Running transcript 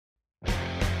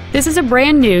This is a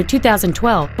brand new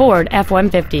 2012 Ford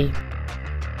F-150.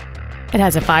 It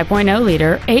has a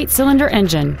 5.0-liter 8-cylinder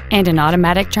engine and an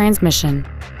automatic transmission.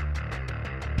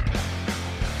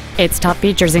 Its top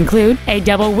features include a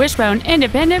double wishbone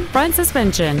independent front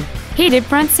suspension, heated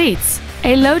front seats,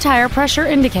 a low tire pressure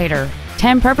indicator,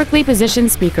 10 perfectly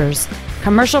positioned speakers,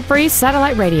 commercial-free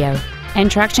satellite radio, and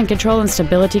traction control and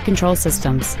stability control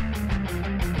systems.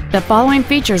 The following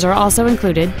features are also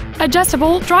included: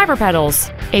 adjustable driver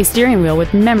pedals, a steering wheel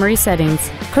with memory settings,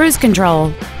 cruise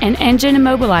control, an engine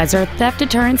immobilizer theft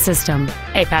deterrent system,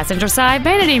 a passenger side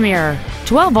vanity mirror,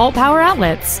 12-volt power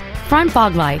outlets, front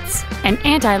fog lights, an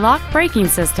anti-lock braking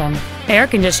system, air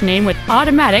conditioning with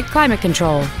automatic climate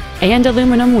control, and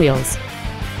aluminum wheels.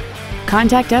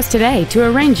 Contact us today to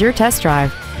arrange your test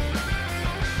drive.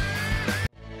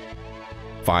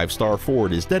 5-Star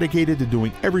Ford is dedicated to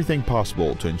doing everything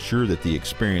possible to ensure that the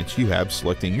experience you have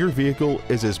selecting your vehicle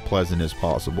is as pleasant as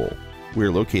possible.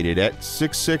 We're located at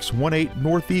 6618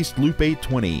 Northeast Loop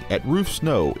 820 at Roof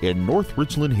Snow in North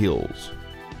Richland Hills.